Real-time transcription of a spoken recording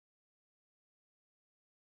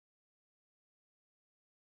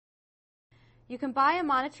You can buy a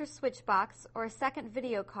monitor switch box or a second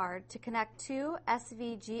video card to connect two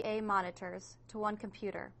SVGA monitors to one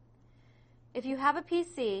computer. If you have a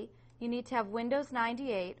PC, you need to have Windows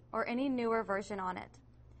 98 or any newer version on it.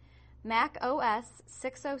 Mac OS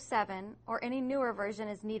 607 or any newer version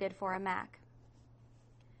is needed for a Mac.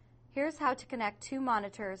 Here's how to connect two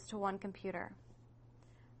monitors to one computer.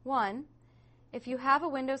 1. If you have a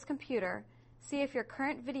Windows computer, see if your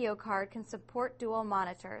current video card can support dual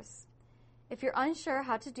monitors. If you're unsure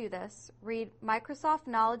how to do this, read Microsoft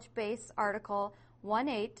Knowledge Base article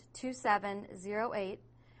 182708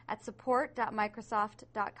 at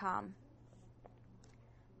support.microsoft.com.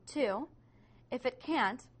 2. If it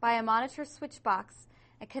can't, buy a monitor switch box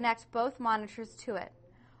and connect both monitors to it,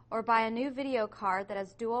 or buy a new video card that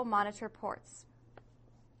has dual monitor ports.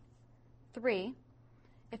 3.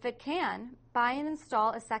 If it can, buy and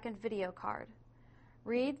install a second video card.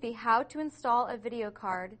 Read the How to Install a Video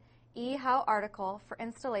Card eHow article for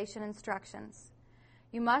installation instructions.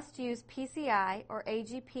 You must use PCI or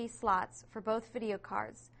AGP slots for both video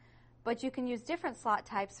cards, but you can use different slot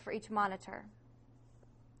types for each monitor.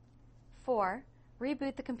 4.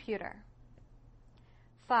 Reboot the computer.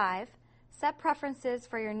 5. Set preferences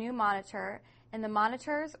for your new monitor in the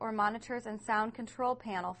Monitors or Monitors and Sound Control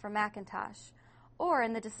panel for Macintosh, or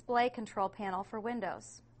in the Display Control panel for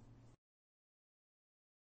Windows.